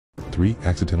3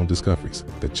 accidental discoveries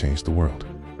that changed the world.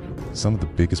 Some of the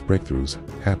biggest breakthroughs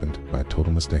happened by a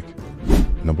total mistake.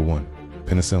 Number 1.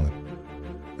 Penicillin.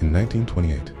 In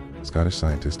 1928, Scottish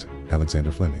scientist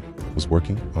Alexander Fleming was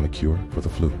working on a cure for the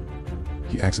flu.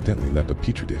 He accidentally left a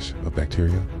petri dish of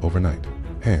bacteria overnight,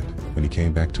 and when he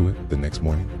came back to it the next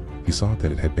morning, he saw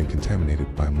that it had been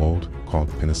contaminated by a mold called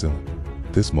penicillin.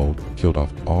 This mold killed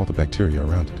off all the bacteria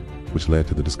around it, which led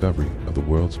to the discovery of the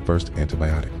world's first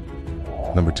antibiotic.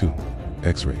 Number 2.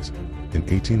 X-rays. In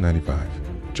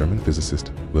 1895, German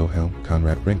physicist Wilhelm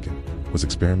Conrad Röntgen was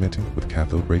experimenting with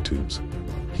cathode ray tubes.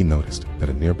 He noticed that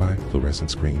a nearby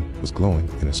fluorescent screen was glowing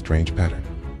in a strange pattern.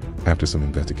 After some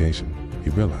investigation,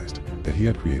 he realized that he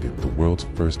had created the world's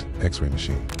first X-ray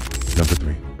machine. Number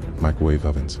 3. Microwave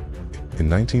ovens. In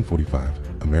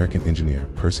 1945, American engineer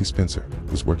Percy Spencer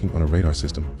was working on a radar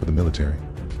system for the military.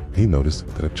 He noticed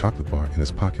that a chocolate bar in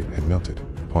his pocket had melted.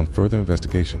 Upon further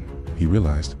investigation, he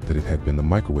realized that it had been the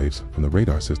microwaves from the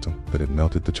radar system that had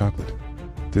melted the chocolate.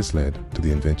 This led to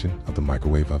the invention of the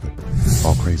microwave oven.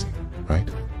 All crazy, right?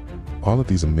 All of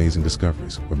these amazing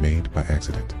discoveries were made by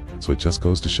accident, so it just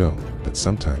goes to show that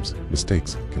sometimes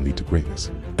mistakes can lead to greatness.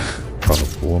 Follow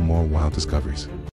 4 more wild discoveries.